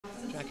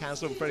Jack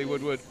Haslam, Freddie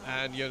Woodward,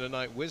 and Yona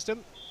Knight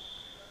Wisdom.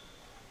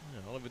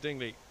 Oliver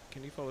Dingley,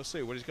 can he follow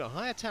suit? Well, he's got a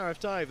higher tariff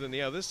dive than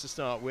the others to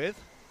start with.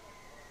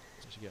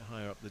 So he should get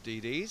higher up the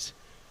DDs.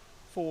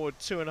 Forward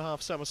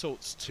 2.5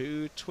 somersaults,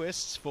 2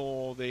 twists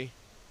for the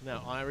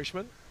now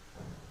Irishman.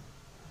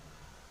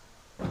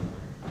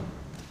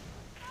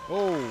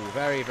 Oh,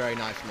 very, very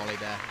nice from Ollie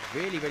there.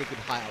 Really, really good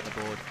height on the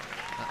board.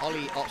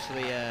 Ollie opts for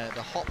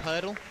the hop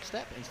hurdle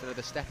step instead of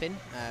the step in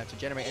to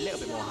generate a little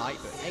bit more height,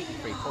 but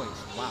 83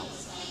 points, wow.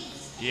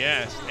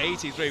 Yes,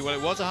 83. Well,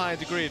 it was a higher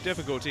degree of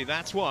difficulty,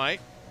 that's why.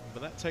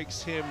 But that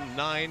takes him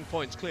 9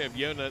 points clear of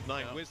Yona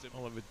Knight Wisdom.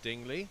 Oliver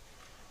Dingley.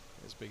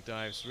 There's big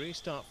dives.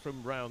 Restart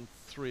from round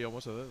 3 or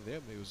what? Yeah,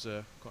 it was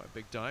quite a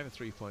big dive, a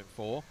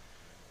 3.4.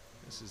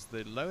 This is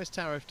the lowest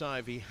tariff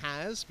dive he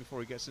has before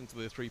he gets into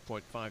the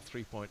 3.5,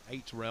 3.8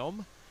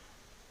 realm.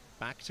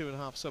 Back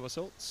 2.5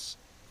 somersaults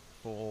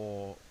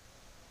for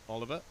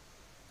Oliver.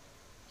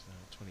 He's now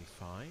at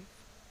 25.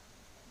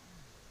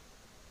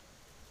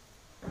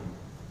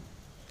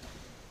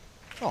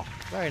 Oh,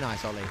 very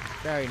nice, Ollie.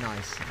 Very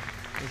nice.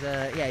 He's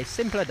a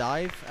simpler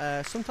dive.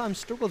 Sometimes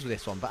struggles with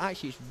this one, but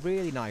actually it's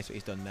really nice what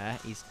he's done there.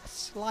 He's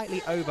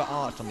slightly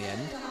over-arched on the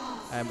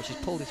end, which has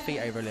pulled his feet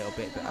over a little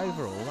bit, but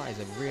overall that is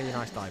a really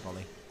nice dive,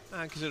 Ollie.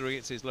 And considering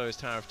it's his lowest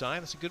tariff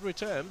dive, that's a good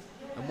return.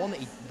 And one that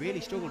he really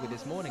struggled with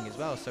this morning as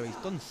well, so he's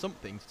done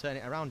something to turn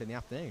it around in the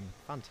afternoon.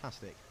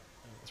 Fantastic.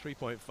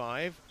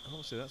 3.5.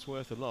 Obviously that's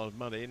worth a lot of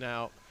money.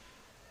 Now,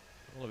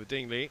 Oliver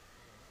Dingley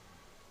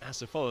has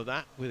to follow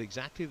that with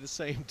exactly the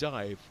same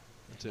dive.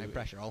 No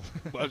pressure, Ol.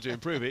 Well, to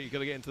improve it, you've got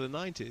to get into the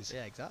 90s.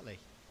 Yeah, exactly.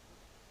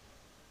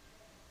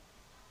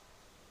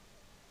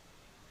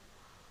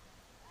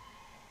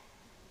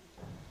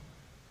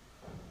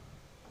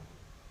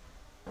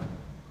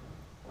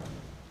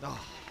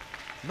 Oh,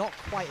 not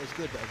quite as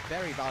good, but a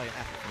very valiant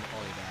effort from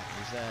Ollie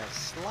there. He's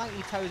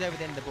slightly toes over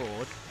the end of the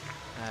board,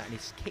 and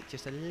he's kicked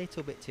just a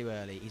little bit too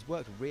early. He's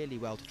worked really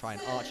well to try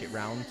and arch it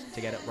round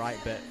to get it right,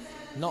 but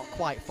not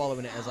quite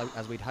following it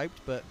as we'd hoped,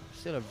 but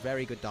still a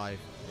very good dive.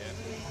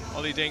 Yeah.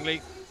 Ollie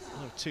Dingley,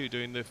 2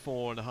 doing the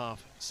 4.5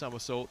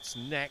 somersaults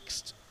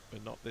next,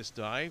 but not this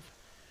dive.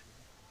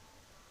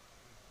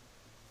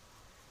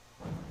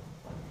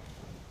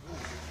 Ooh,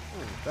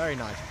 very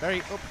nice,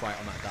 very upright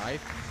on that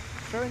dive.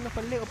 Throwing up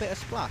a little bit of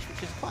splash,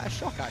 which is quite a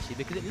shock actually,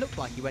 because it looked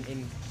like he went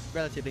in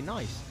relatively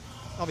nice.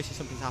 Obviously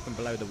something's happened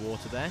below the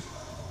water there.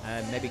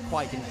 Maybe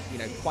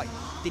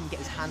didn't get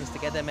his hands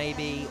together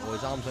maybe, or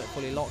his arms weren't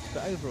fully locked,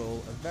 but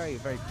overall a very,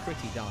 very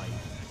pretty dive.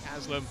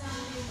 Haslam,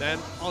 then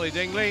Ollie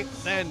Dingley,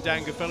 then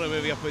Dan Gaffillo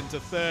moving up into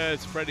 3rd,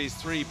 Freddie's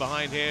 3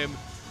 behind him,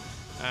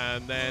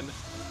 and then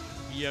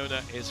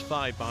Yona is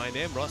 5 behind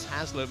him. Ross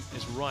Haslam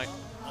is right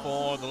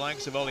for the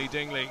likes of Ollie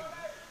Dingley,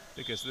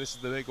 because this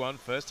is the big one.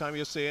 First time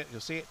you'll see it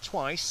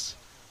twice.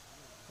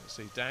 You'll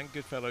see Dan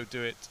Goodfellow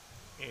do it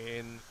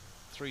in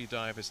 3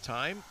 divers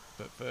time.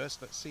 But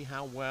first, let's see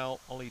how well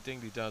Ollie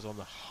Dingley does on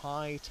the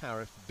high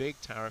tariff, big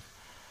tariff.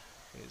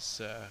 It's,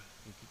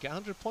 you could get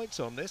 100 points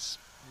on this.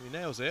 He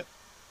nails it.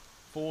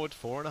 Forward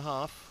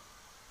 4.5.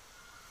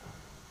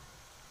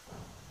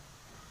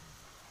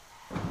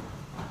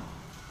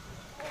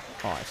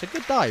 Oh, it's a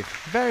good dive.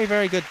 Very,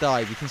 very good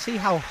dive. You can see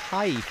how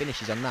high he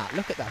finishes on that.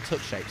 Look at that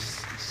touch shape.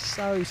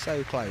 So,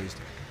 so closed.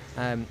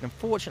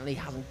 Unfortunately,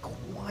 hasn't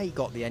quite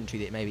got the entry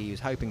that maybe he was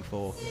hoping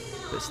for,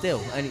 but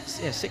still, and it's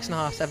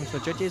 6.5, 7 for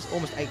the judges,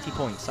 almost 80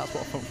 points. That's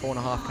what a front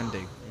 4.5 can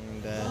do,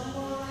 and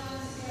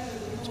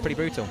it's pretty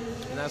brutal.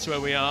 And that's where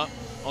we are.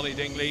 Ollie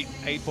Dingley,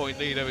 8-point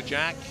lead over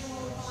Jack.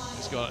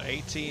 He's got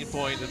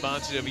 18-point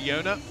advantage over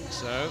Yona.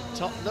 So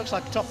looks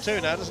like top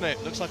 2 now, doesn't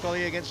it? Looks like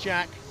Ollie against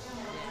Jack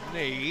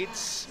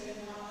needs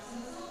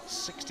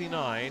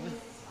 69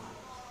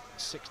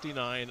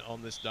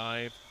 on this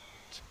dive.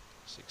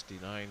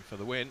 69 for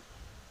the win.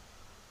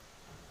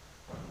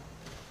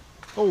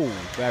 Oh,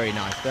 very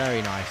nice,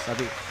 very nice. I'd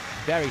be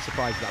very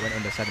surprised if that went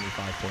under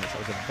 75 points. That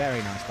was a very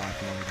nice dive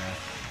from Ollie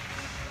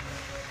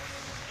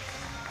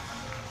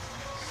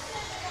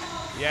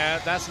there. Yeah,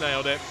 that's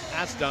nailed it.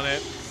 That's done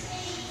it.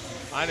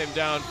 I had him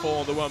down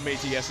for the 1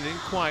 meter yesterday.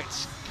 Didn't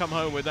quite come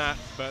home with that,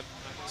 but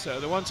so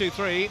the 1, 2,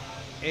 3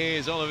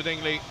 is Oliver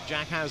Dingley,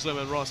 Jack Haslam,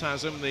 and Ross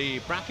Haslam. The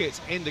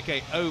brackets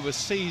indicate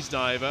overseas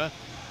diver.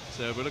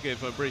 So we're looking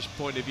from a British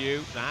point of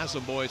view. The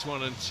Haslam boys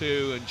 1 and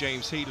 2, and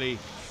James Heatley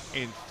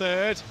in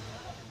 3rd.